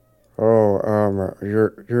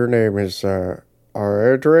Your name is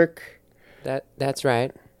Edric? That's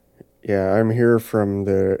right. Yeah, I'm here from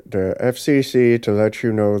the FCC to let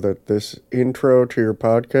you know that this intro to your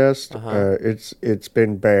podcast, it's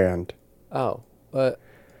been banned. Oh,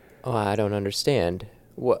 I don't understand.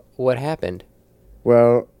 What happened?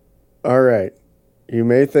 Well, all right. You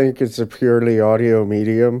may think it's a purely audio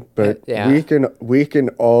medium, but Yeah. we can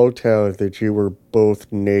all tell that you were both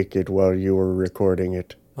naked while you were recording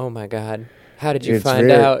it. Oh my God! How did you It's find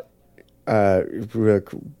very- out?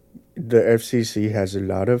 Look, the FCC has a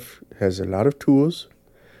lot of tools.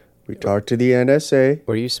 We talked to the NSA.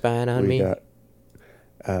 Were you spying on We me?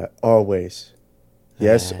 got always.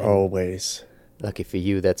 Yes, Ah. always. Lucky for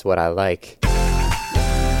you, that's what I like.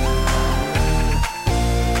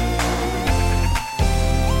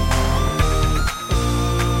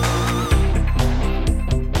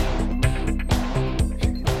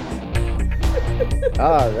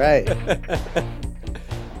 All right.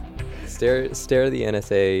 Stare the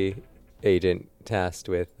NSA agent tasked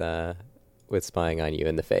with spying on you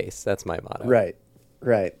in the face. That's my motto.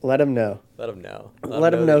 Right. Let them know. Let them know.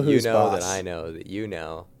 Let 'em know that who's you know boss. that I know that you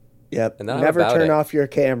know. Yep. And I'm Never about turn it. off your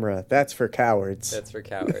camera. That's for cowards. That's for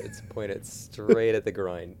cowards. Point it straight at the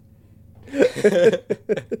groin.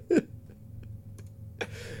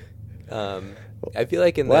 I feel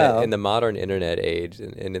like in the modern internet age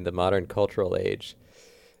and in the modern cultural age,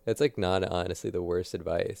 that's like not honestly the worst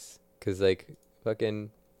advice. Cause like fucking,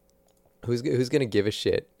 who's gonna give a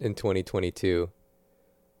shit in 2022?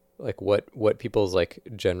 Like what people's like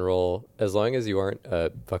general, as long as you aren't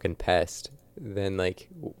a fucking pest, then like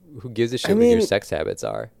who gives a shit what your sex habits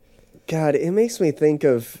are? God, it makes me think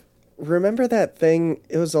of, remember that thing?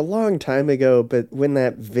 It was a long time ago, but when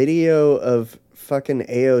that video of fucking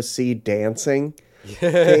AOC dancing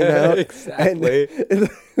came out, Exactly. and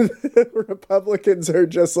the Republicans are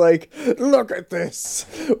just like, look at this,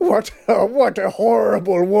 what a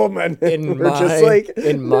horrible woman. In We're my just like,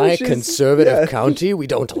 in no, my she's- conservative yeah. county, we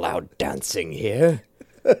don't allow dancing here.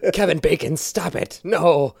 Kevin Bacon, stop it!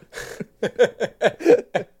 No.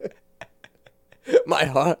 my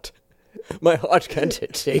heart can't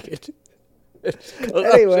take it. It's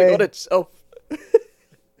collapsing Anyway. on itself.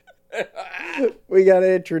 We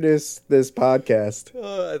gotta introduce this podcast.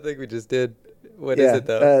 Oh, I think we just did. What is it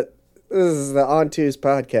though? This is the On Twos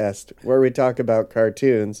podcast where we talk about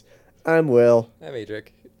cartoons. I'm Will, I'm Adric.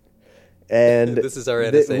 and This is our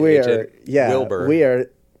NSA agent, Wilbur. We are.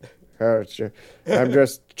 Oh, sure. I'm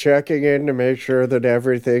just checking in to make sure that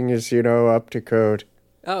everything is, up to code.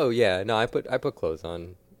 Oh yeah, no, I put clothes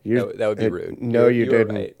on. You- That would be rude. no, you were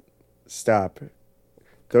didn't. Right. Stop.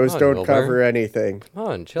 Those Come on, don't Wilbur. cover anything. Come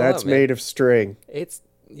on, chill That's out, man. made of string.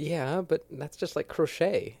 Yeah, but that's just like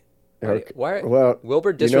crochet. Okay. Why? Well,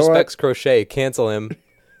 Wilbur you know what? disrespects crochet. Cancel him.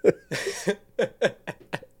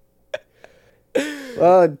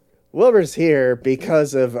 Well, Wilbur's here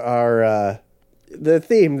because of our the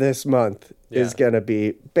theme this month is Yeah. gonna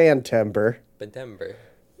be Bandtember. September.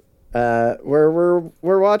 Where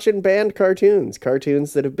we're watching banned cartoons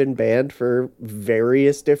that have been banned for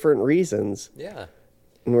various different reasons, Yeah.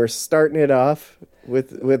 and we're starting it off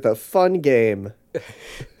with a fun game.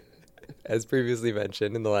 As previously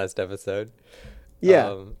mentioned in the last episode.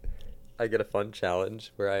 Yeah, I get a fun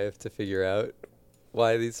challenge where I have to figure out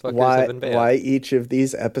why these fuckers have been banned. why each of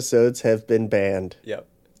these episodes have been banned. Yep.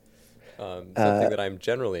 Something that I'm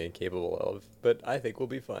generally incapable of, but I think will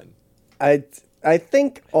be fun. I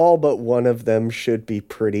think all but one of them should be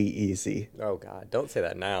pretty easy. Oh God, don't say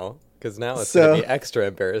that now, because now it's So- gonna be extra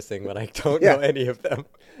embarrassing when I don't Yeah. know any of them.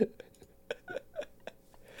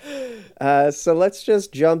 So let's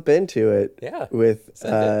just jump into it. Yeah, With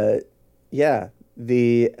send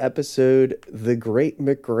the episode "The Great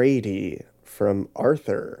McGrady" from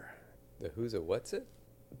Arthur. The who's a what's it?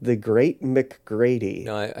 The Great McGrady.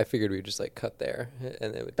 No, I figured we'd just like cut there,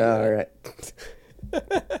 and it would. Do All that. right.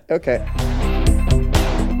 Okay.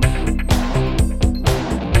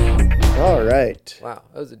 All right. Wow,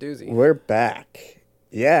 that was a doozy. We're back.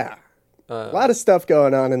 Yeah. A lot of stuff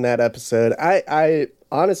going on in that episode. I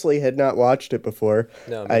honestly had not watched it before.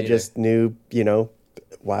 No, me I neither. just knew,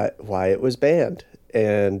 why it was banned.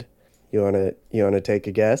 And you wanna take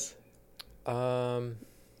a guess? I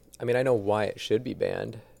mean, I know why it should be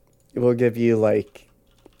banned. We'll give you like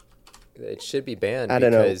It should be banned. I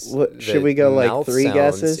don't know. because What- should the we go, like, mouth 3 sounds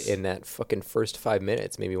guesses? in that fucking first 5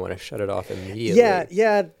 minutes? Made me want to shut it off immediately.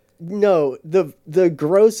 Yeah. No, the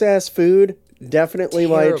gross ass food, definitely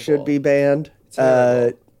why it should Terrible. be banned.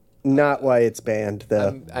 Terrible. Not why it's banned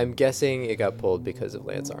though. I'm guessing it got pulled because of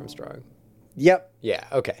Lance Armstrong. Yep, Yeah.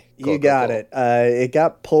 Okay. you got it. It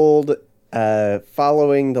got pulled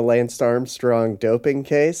following the Lance Armstrong doping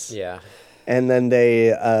case. Yeah. And then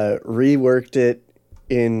they reworked it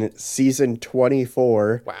in season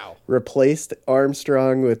 24. Wow. Replaced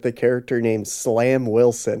Armstrong with the character named Slam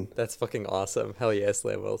Wilson. That's fucking awesome. Hell yeah,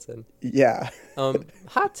 Slam Wilson. Yeah.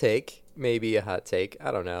 Hot take. Maybe a hot take.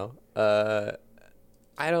 I don't know.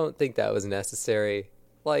 I don't think that was necessary.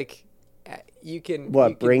 Like, you can...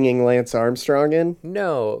 What, bringing Lance Armstrong in?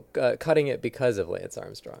 No, cutting it because of Lance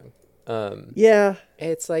Armstrong. Yeah.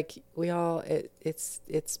 It's like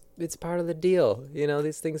it's part of the deal. You know,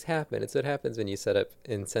 these things happen. It's what happens when you set up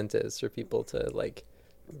incentives for people to like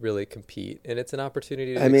really compete, and it's an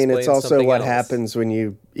opportunity to it's also what happens when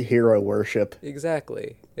you hero worship.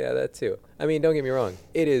 Exactly. Yeah, that too. I mean, don't get me wrong.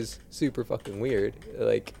 It is super fucking weird,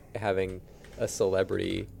 like having a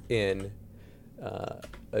celebrity in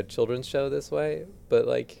a children's show this way, but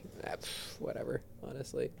like whatever,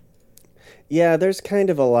 honestly. Yeah, there's kind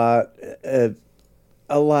of a lot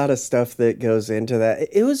of stuff that goes into that.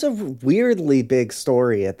 It was a weirdly big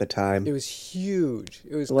story at the time. It was huge.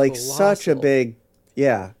 It was like colossal. Such a big,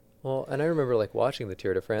 yeah. Well, and I remember like watching the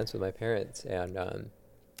Tour de France with my parents, and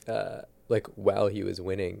like while he was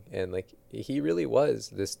winning, and like he really was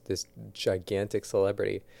this gigantic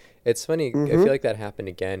celebrity. It's funny. Mm-hmm. I feel like that happened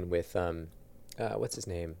again with what's his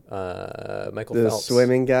name? Michael Phelps. The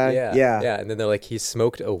swimming guy? Yeah. And then they're like, he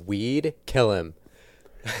smoked a weed, kill him.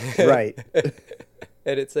 Right.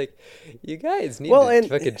 And it's like, you guys need to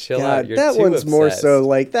fucking chill out. You're that too one's obsessed. More so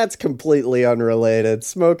like, that's completely unrelated.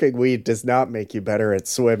 Smoking weed does not make you better at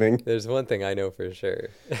swimming. There's one thing I know for sure.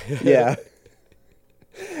 Yeah.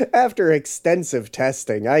 After extensive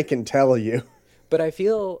testing, I can tell you. But I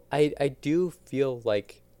do feel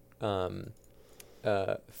like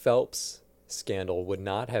Phelps' scandal would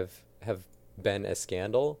not have been a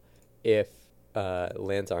scandal if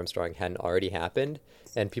Lance Armstrong hadn't already happened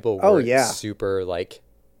and people were super like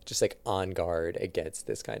just like on guard against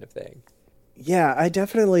this kind of thing. Yeah, I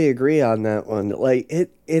definitely agree on that one. Like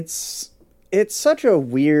it's such a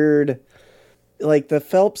weird, like the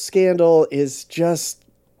Phelps scandal is just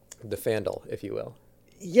the fandle, if you will.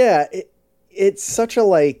 Yeah, it's such a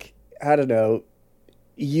like, I don't know,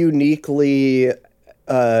 uniquely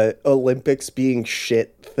Olympics being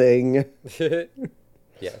shit thing.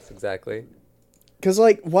 Yes, exactly. Because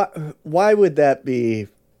like, why would that be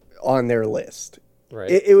on their list?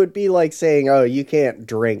 Right. It would be like saying, oh, you can't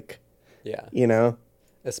drink. Yeah. You know?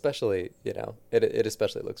 Especially, you know, it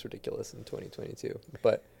especially looks ridiculous in 2022.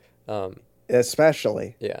 But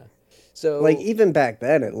especially. Yeah. So like even back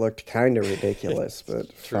then it looked kind of ridiculous,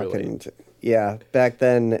 but fucking yeah, back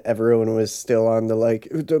then everyone was still on the like,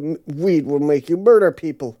 the weed will make you murder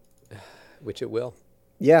people. Which it will.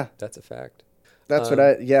 Yeah. That's a fact. That's what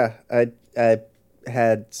I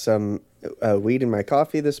had some weed in my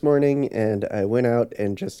coffee this morning, and I went out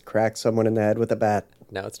and just cracked someone in the head with a bat.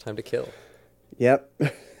 Now it's time to kill. Yep.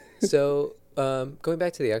 So, going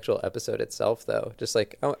back to the actual episode itself, though, just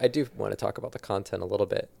like, I do want to talk about the content a little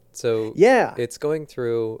bit. So, yeah, it's going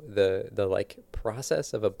through the like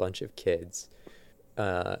process of a bunch of kids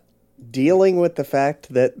dealing with the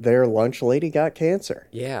fact that their lunch lady got cancer.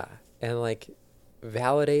 Yeah, and like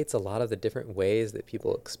validates a lot of the different ways that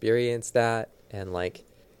people experience that, and like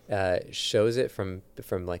shows it from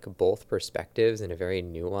like both perspectives in a very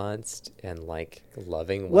nuanced and like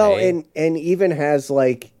loving way. Well, and even has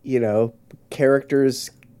like, you know,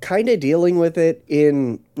 characters kind of dealing with it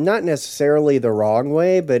in not necessarily the wrong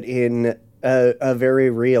way, but in a very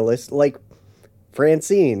realistic, like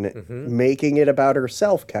Francine making it about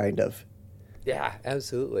herself, kind of. Yeah,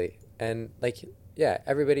 absolutely. And like, yeah,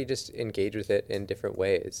 everybody just engaged with it in different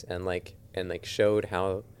ways, and showed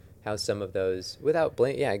how some of those, without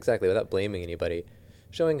blaming anybody,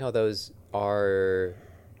 showing how those are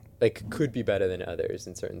like could be better than others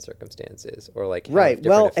in certain circumstances, or like right.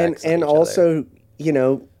 Well, and also, you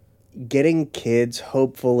know, getting kids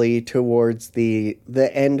hopefully towards the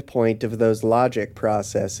end point of those logic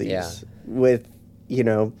processes with, you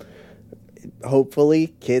know,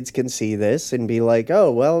 hopefully kids can see this and be like,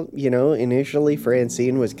 oh, well, you know, initially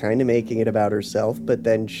Francine was kind of making it about herself, but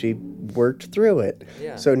then she worked through it.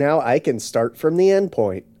 Yeah. So now I can start from the end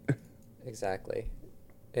point. Exactly.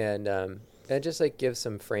 And just like give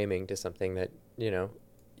some framing to something that, you know,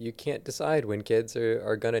 you can't decide when kids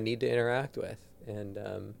are going to need to interact with. And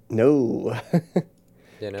no.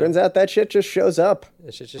 You know, turns out that shit just shows up.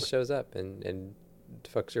 It shit just shows up and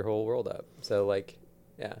fucks your whole world up. So like,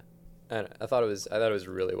 yeah. I thought it was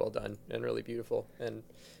really well done and really beautiful, and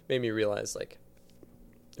made me realize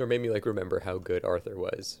remember how good Arthur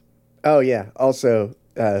was. Oh yeah. Also,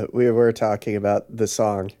 we were talking about the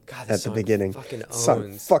song at the beginning.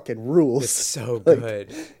 Song fucking rules. It's so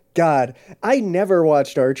good. God, I never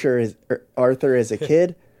watched Arthur as a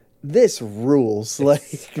kid. This rules.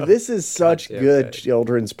 This is such good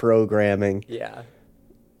children's programming. Yeah.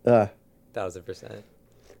 1000%.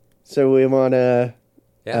 So we want to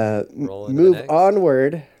move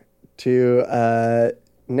onward to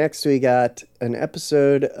next. We got an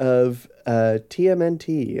episode of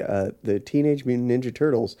TMNT, the Teenage Mutant Ninja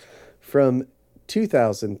Turtles, from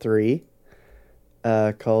 2003,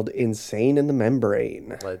 called Insane in the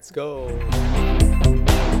Membrane. Let's go.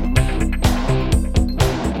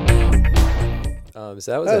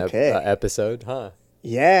 So that was an episode, huh?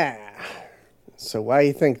 Yeah. So why do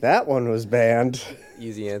you think that one was banned?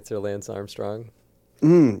 Easy answer, Lance Armstrong.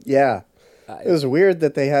 Yeah. It was weird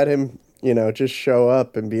that they had him, just show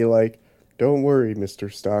up and be like, "Don't worry,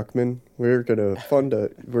 Mr. Stockman. We're gonna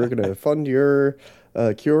fund your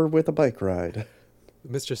cure with a bike ride."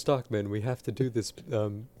 Mr. Stockman, we have to do this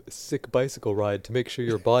sick bicycle ride to make sure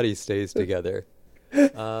your body stays together.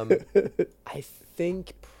 I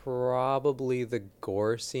think probably the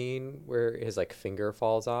gore scene where his finger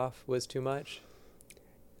falls off was too much.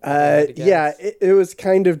 Yeah, it was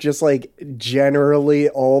kind of just generally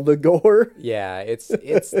all the gore. Yeah, it's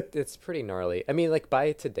pretty gnarly. I mean,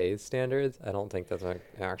 by today's standards, I don't think that's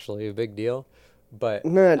actually a big deal, but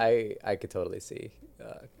I could totally see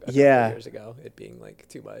a couple years ago it being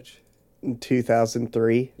too much.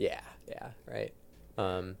 2003. Yeah, right.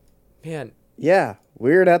 Man. Yeah,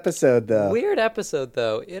 weird episode though.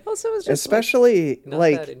 It also was just especially not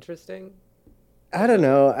that interesting. I don't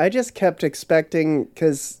know. I just kept expecting,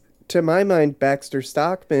 because to my mind, Baxter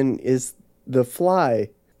Stockman is the Fly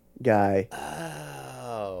guy.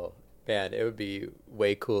 Oh, man, it would be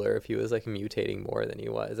way cooler if he was mutating more than he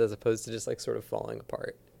was, as opposed to just sort of falling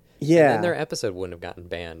apart. Yeah. And then their episode wouldn't have gotten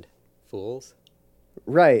banned. Fools.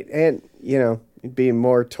 Right, and, it'd be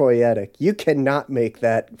more toyetic. You cannot make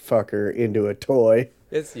that fucker into a toy.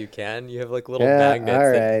 Yes, you can. You have little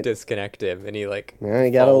magnets that disconnect him, and he I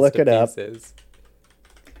gotta look it up.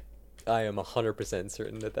 I am 100%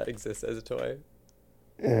 certain that exists as a toy.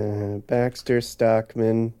 Baxter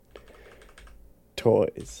Stockman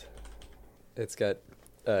toys. It's got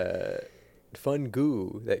fun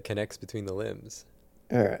goo that connects between the limbs.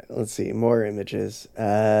 All right, let's see more images.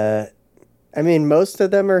 I mean, most of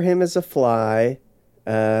them are him as a fly.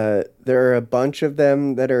 There are a bunch of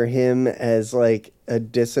them that are him as a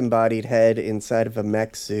disembodied head inside of a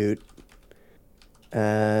mech suit.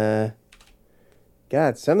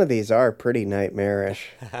 God, some of these are pretty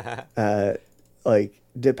nightmarish.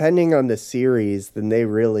 Depending on the series, then they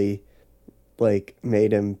really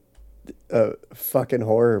made him a fucking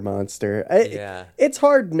horror monster. It's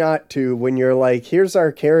hard not to when you're here's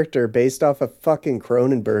our character based off a fucking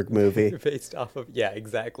Cronenberg movie. Based off of, yeah,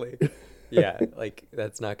 exactly. Yeah,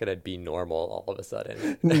 that's not gonna be normal all of a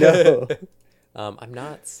sudden. No. I'm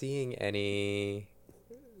not seeing any.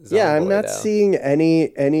 I'm not seeing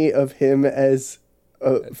any of him as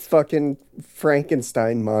a fucking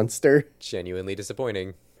Frankenstein monster. Genuinely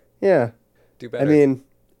disappointing. Yeah. Do better. I mean,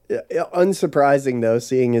 unsurprising though,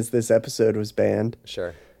 seeing as this episode was banned.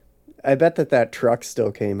 Sure. I bet that truck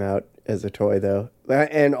still came out as a toy though,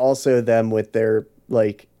 and also them with their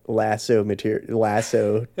lasso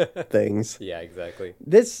things. Yeah, exactly.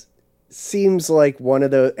 This seems like one of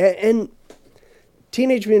those, and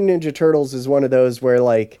Teenage Mutant Ninja Turtles is one of those where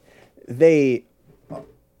they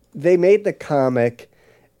made the comic,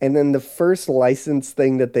 and then the first license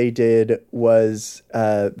thing that they did was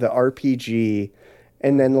the RPG.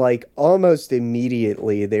 And then, almost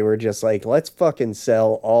immediately, they were just let's fucking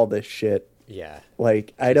sell all this shit. Yeah.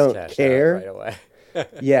 I don't care. Right away.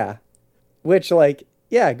 Yeah. Which,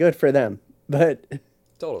 yeah, good for them. But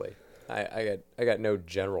totally. I got no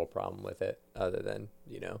general problem with it other than,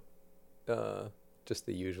 just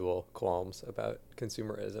the usual qualms about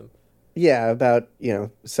consumerism. Yeah, about,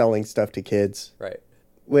 selling stuff to kids. Right.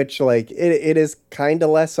 Which, it is kind of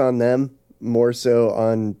less on them, more so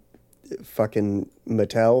on fucking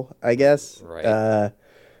Mattel, I guess. Right.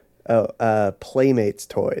 Playmates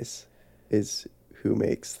Toys is who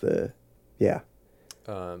makes the, yeah.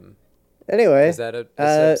 Anyway. Is that a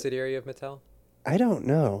subsidiary of Mattel? I don't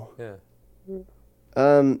know. Yeah.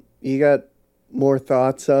 You got more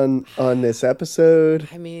thoughts on this episode?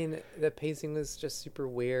 I mean, the pacing was just super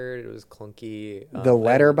weird. It was clunky. The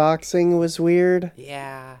letterboxing was weird.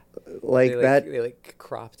 Yeah. They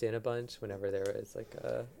cropped in a bunch whenever there was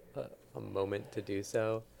a moment to do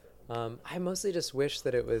so. I mostly just wish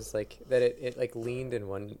that it was that it leaned in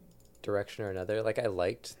one direction or another. I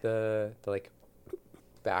liked the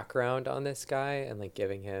background on this guy and like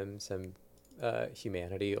giving him some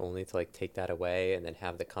humanity, only to like take that away and then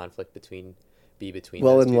have the conflict between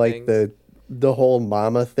well, those and two like things. the whole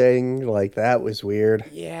mama thing, like that was weird.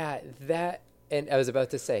 Yeah, that, and I was about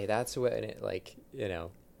to say that's when it like,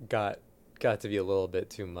 got to be a little bit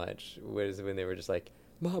too much, was when they were just like,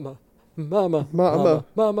 mama, mama, Mama, mama,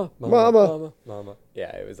 mama, mama, mama, mama.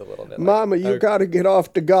 Yeah, it was a little bit like, Mama, you gotta get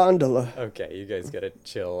off the gondola. okay, you guys gotta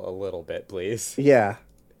chill a little bit, please. Yeah.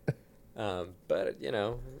 But it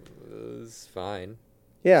was fine.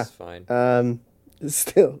 Yeah. It's fine.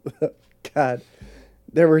 Still, God,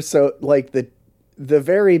 there were so, like, the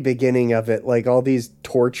very beginning of it, like all these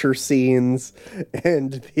torture scenes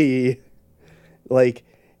and like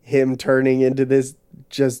him turning into this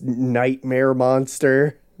just nightmare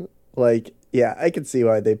monster. Like, yeah, I can see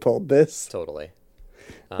why they pulled this. Totally.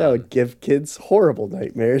 That would give kids horrible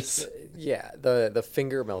nightmares. Yeah, the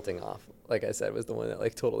finger melting off, like I said, was the one that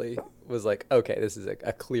like totally was like, okay, this is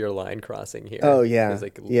a clear line crossing here. Oh yeah, his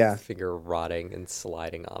like yeah. finger rotting and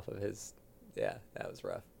sliding off of his. Yeah, that was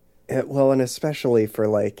rough. Well, and especially for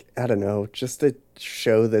like, I don't know, just a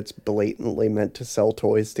show that's blatantly meant to sell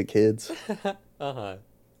toys to kids. Uh-huh.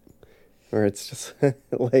 Where it's just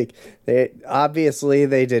like,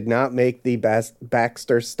 they did not make the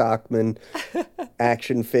Baxter Stockman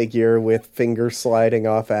action figure with finger sliding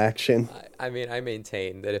off action. I mean, I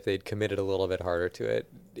maintain that if they'd committed a little bit harder to it,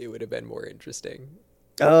 it would have been more interesting.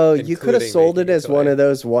 Oh, you could have sold it as one of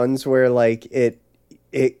those ones where like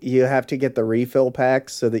you have to get the refill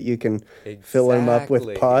packs so that you can fill them up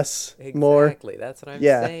with pus more. Exactly, that's what I'm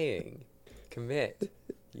saying. Commit,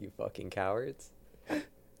 you fucking cowards.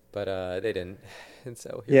 But they didn't, and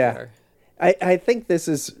so here we are. I think this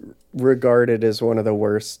is regarded as one of the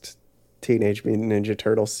worst Teenage Mutant Ninja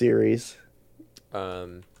Turtle series.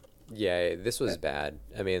 Yeah, this was bad.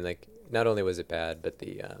 I mean, like, not only was it bad, but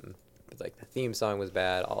the theme song was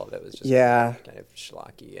bad. All of it was just kind of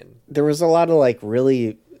schlocky, and there was a lot of like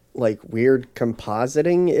really like weird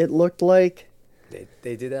compositing. It looked like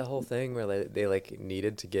they did that whole thing where they like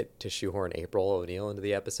needed to shoehorn April O'Neil into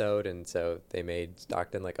the episode, and so they made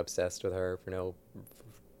Stockton like obsessed with her for no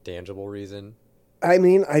tangible reason. I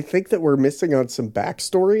mean, I think that we're missing on some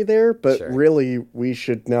backstory there, but really we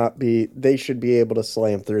should not be. They should be able to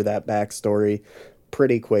slam through that backstory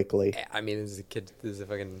pretty quickly. I mean, this is a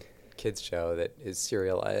fucking kids show that is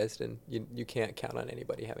serialized, and you can't count on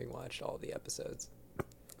anybody having watched all the episodes.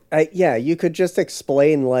 Yeah, you could just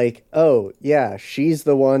explain like, oh yeah, she's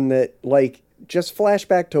the one that like just flash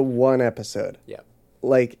back to one episode. Yeah.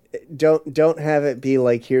 Like don't have it be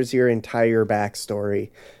like here's your entire backstory.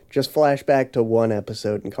 Just flash back to one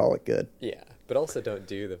episode and call it good. Yeah, but also don't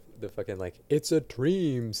do the fucking like it's a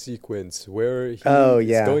dream sequence where he's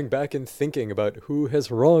going back and thinking about who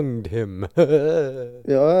has wronged him.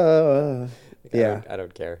 Yeah. I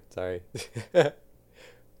don't care. Sorry.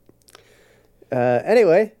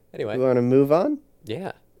 Anyway, we want to move on?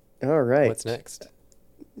 Yeah. All right. What's next?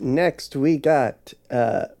 Next, we got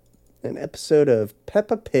an episode of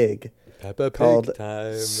Peppa Pig. Peppa Pig called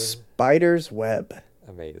time. Spider's Web.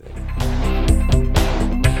 Amazing.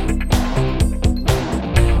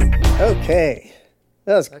 Okay.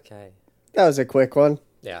 That was a quick one.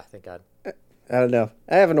 Yeah, thank God. I don't know.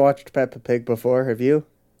 I haven't watched Peppa Pig before. Have you?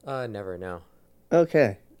 Never, no.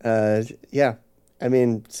 Okay. Yeah. I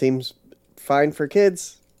mean, seems fine for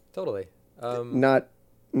kids. Totally. Not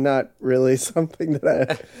really something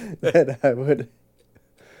that I would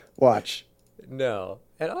watch. No.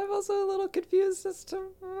 And I'm also a little confused as to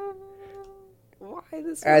why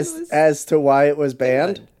this as to why it was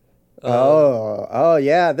banned. Oh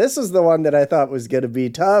yeah, this is the one that I thought was going to be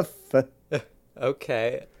tough.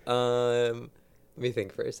 Okay. Let me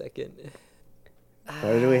think for a second.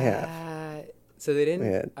 What do we have? So they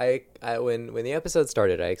didn't. I when the episode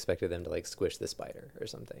started, I expected them to like squish the spider or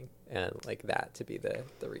something, and like that to be the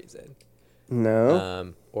reason.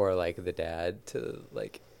 No. Or like the dad to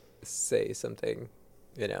like say something,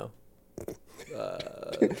 That's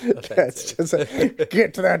just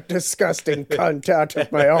get that disgusting cunt out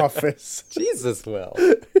of my office. Jesus, Will.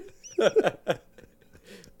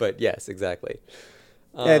 But yes, exact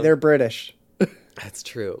Yeah, they're British. That's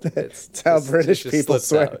true. It's how British people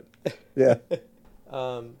swear. Yeah.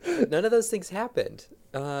 None of those things happened.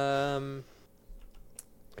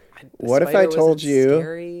 What if I told you?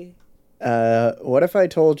 Scary? What if I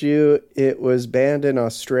told you it was banned in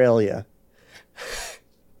Australia?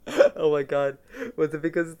 Oh my God! Was it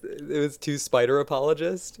because it was too spider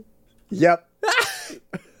apologist? Yep.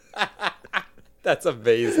 That's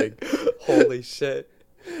amazing. Holy shit.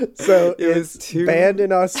 So it's banned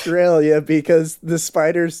in Australia because the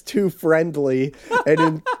spider's too friendly,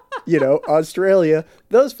 and in Australia,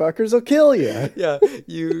 those fuckers will kill you. Yeah,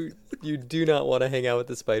 you do not want to hang out with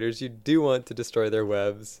the spiders. You do want to destroy their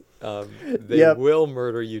webs. They will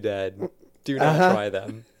murder you dead. Do not try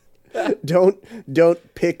them.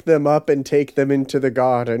 Don't pick them up and take them into the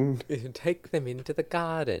garden. Take them into the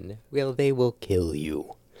garden. Well, they will kill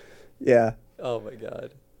you. Yeah. Oh my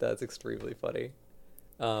god, that's extremely funny.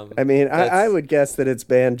 I would guess that it's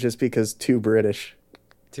banned just because too British.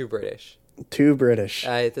 Too British.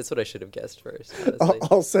 That's what I should have guessed first.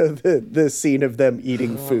 Also, the scene of them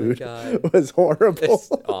eating food was horrible.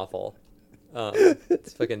 It's awful.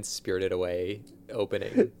 It's fucking Spirited Away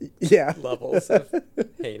opening. Yeah. Levels of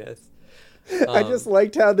heinous. I just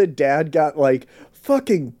liked how the dad got like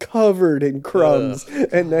fucking covered in crumbs,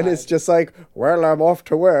 and then it's just like, well, I'm off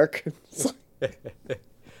to work.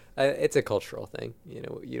 It's a cultural thing,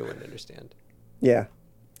 you wouldn't understand. Yeah.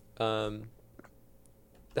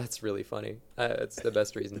 That's really funny. It's the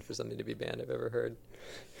best reason for something to be banned I've ever heard.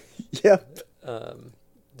 Yep.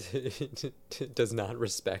 Does not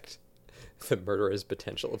respect the murderous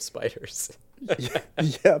potential of spiders.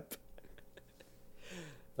 Yep.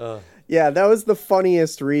 Yeah, that was the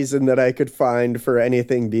funniest reason that I could find for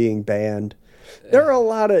anything being banned. There are a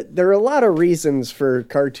lot of reasons for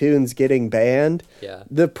cartoons getting banned. Yeah.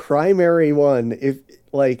 The primary one,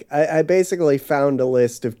 I basically found a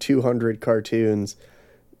list of 200 cartoons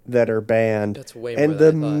that are banned. That's way more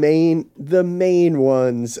than I thought. The main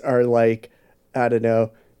ones are like, I don't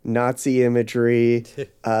know, Nazi imagery,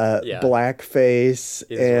 blackface,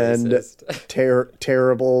 and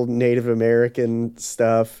terrible Native American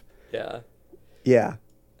stuff. Yeah. Yeah.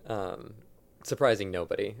 Surprising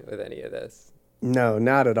nobody with any of this. No,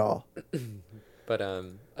 not at all. But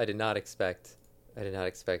I did not expect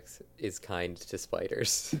is kind to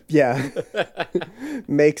spiders. Yeah.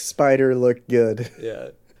 Make spider look good. Yeah.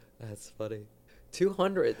 That's funny.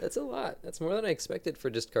 200. That's a lot. That's more than I expected for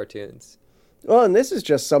just cartoons. Well, and this is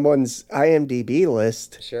just someone's IMDb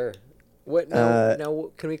list. Sure. What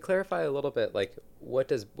now? Can we clarify a little bit? Like, what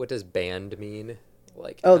does banned mean?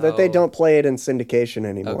 Like, that they don't play it in syndication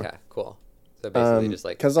anymore. Okay, cool. So basically, just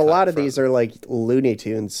like because a lot of these are like Looney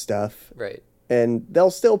Tunes stuff, right? And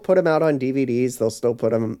they'll still put them out on DVDs. They'll still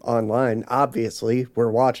put them online. Obviously,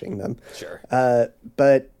 we're watching them. Sure.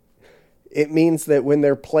 But it means that when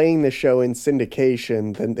they're playing the show in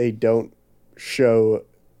syndication, then they don't show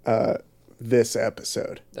this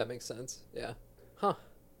episode. That makes sense. Yeah. Huh.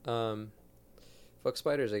 Fuck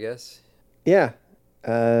spiders, I guess. Yeah.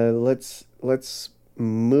 Let's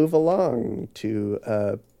move along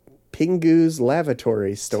to Pingu's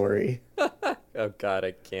lavatory story. Oh God,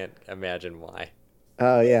 I can't imagine why.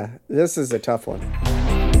 Oh yeah, this is a tough one.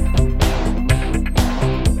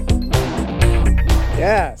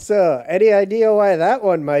 Yeah, so any idea why that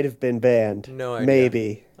one might have been banned? No idea.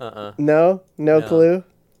 Maybe. No clue?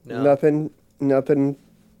 No. Nothing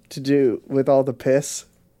to do with all the piss?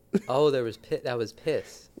 Oh, that was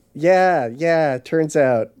piss. Yeah, turns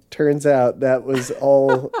out that was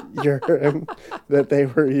all urine, that they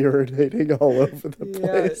were urinating all over the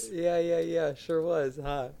place. Yeah, sure was,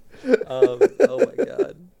 huh? Oh my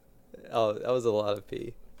God. Oh, that was a lot of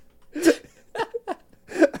pee.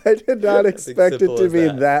 I did not expect it to be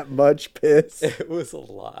that much piss. It was a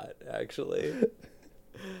lot, actually.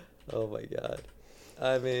 Oh my God.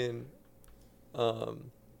 I mean,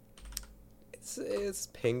 it's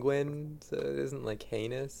penguin, so it isn't like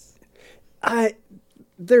heinous.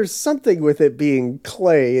 There's something with it being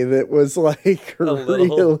clay that was like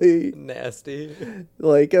really nasty,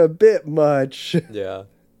 like a bit much. Yeah.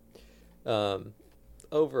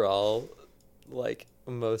 Overall, like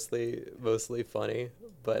mostly funny,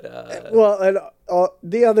 but well, and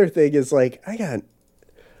the other thing is like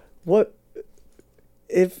what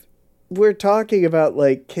if we're talking about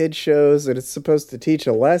like kid shows and it's supposed to teach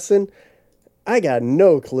a lesson? I got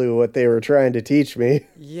no clue what they were trying to teach me.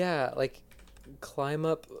 Yeah, like climb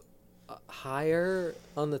up higher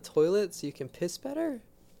on the toilet so you can piss better?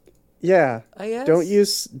 Yeah. I guess. Don't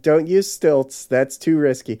use stilts. That's too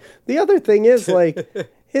risky. The other thing is like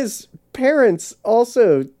his parents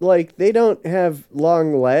also like they don't have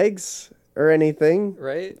long legs or anything.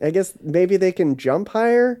 Right? I guess maybe they can jump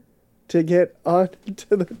higher to get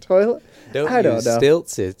onto the toilet. I don't know.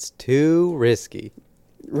 Stilts, it's too risky.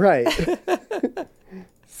 Right.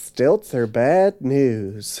 Stilts are bad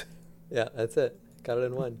news. Yeah, that's it. Got it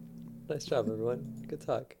in one. Nice job, everyone. Good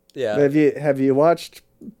talk. Yeah. Have you watched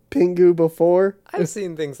Pingu before? I've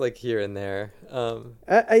seen things like here and there.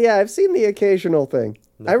 Yeah, I've seen the occasional thing.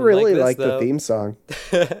 I really like the theme song.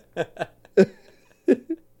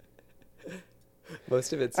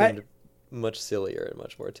 Most of it seemed much sillier and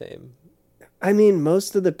much more tame. I mean,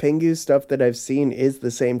 most of the Pingu stuff that I've seen is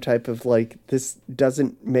the same type of, like, this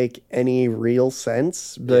doesn't make any real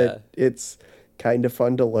sense, but it's kind of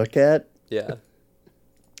fun to look at. Yeah.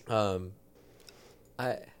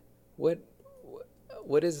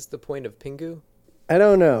 What is the point of Pingu? I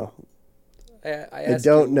don't know. I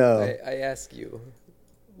don't know. I ask you.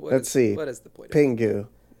 Let's see. What is the point Pingu?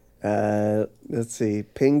 Let's see.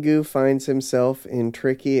 Pingu finds himself in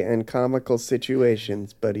tricky and comical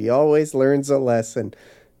situations, but he always learns a lesson.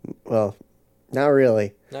 Well, not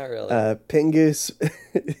really. Not really. Pingu's...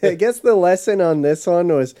 I guess the lesson on this one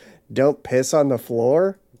was don't piss on the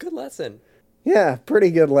floor. Good lesson. Yeah,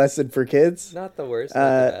 pretty good lesson for kids. Not the worst,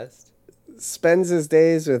 not the best. Spends his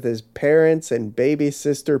days with his parents and baby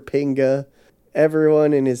sister Pinga.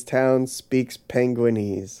 Everyone in his town speaks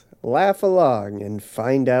Penguinese. Laugh along and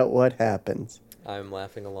find out what happens. I'm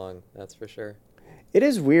laughing along, that's for sure. It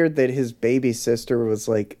is weird that his baby sister was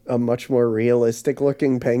like a much more realistic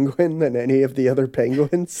looking penguin than any of the other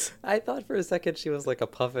penguins. I thought for a second she was like a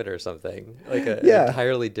puffin or something. Like an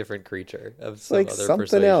entirely different creature of some like other something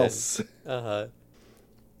persuasion. Else. Uh-huh.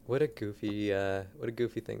 What a goofy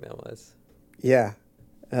thing that was. Yeah.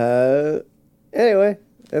 Anyway,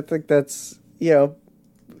 I think that's,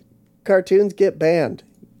 cartoons get banned.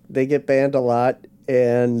 They get banned a lot,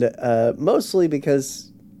 and mostly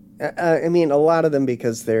because, a lot of them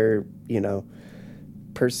because they're,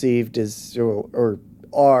 perceived as, or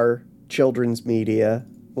are children's media.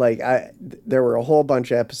 Like, there were a whole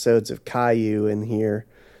bunch of episodes of Caillou in here,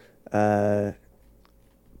 but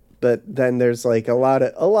then there's, like, a lot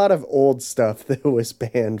of old stuff that was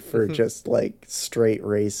banned for just, like, straight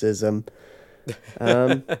racism.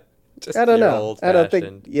 I don't know. I don't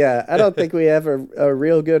think we have a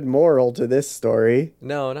real good moral to this story.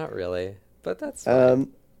 No, not really. But that's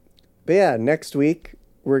fine. But yeah, next week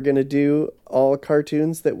we're going to do all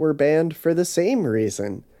cartoons that were banned for the same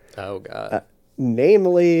reason. Oh, God.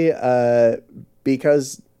 Namely,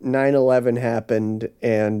 because 9/11 happened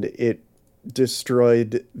and it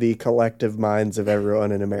destroyed the collective minds of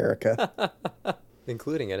everyone in America.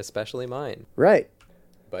 Including and especially mine. Right.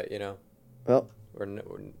 But, well... We're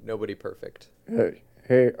nobody perfect.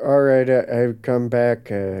 Hey, all right, I've come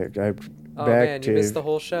back. I'm back you missed the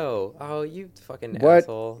whole show. Oh, you fucking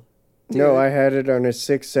asshole. Dude. No, I had it on a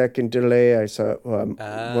 6-second delay. I saw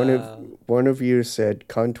one of you said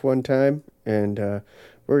cunt one time, and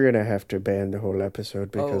we're going to have to ban the whole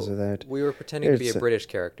episode because of that. We were pretending to be a British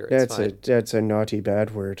character. It's fine. That's a naughty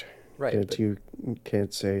bad word. Right. That you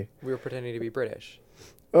can't say. We were pretending to be British.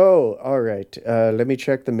 Oh, all right. Let me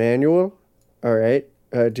check the manual. All right.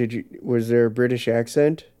 Was there a British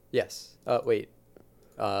accent? Yes. Wait.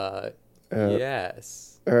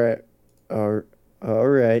 Yes. All right. All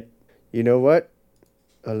right. You know what?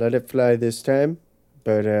 I'll let it fly this time,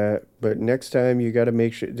 but next time you got to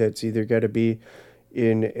make sure that's either got to be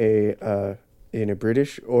in a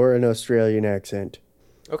British or an Australian accent.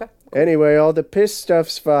 Okay. Anyway, all the piss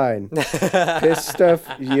stuff's fine. Piss stuff,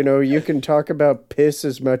 you can talk about piss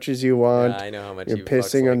as much as you want. Yeah, I know how much you're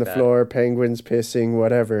pissing on the floor, penguins pissing,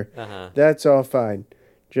 whatever. That's all fine.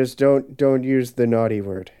 Just don't use the naughty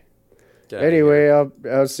word. Anyway,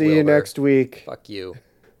 I'll see you next week. Fuck you.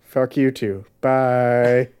 Fuck you too.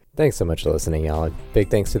 Bye. Thanks so much for listening, y'all. Big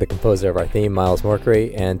thanks to the composer of our theme, Miles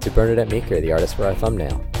Morkery, and to Bernadette Meeker, the artist for our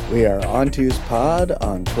thumbnail. We are OnTwoSPod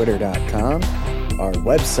on Twitter.com. Our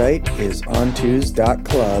website is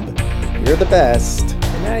ontwos.club. You're the best.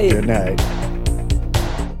 Good night. Good night.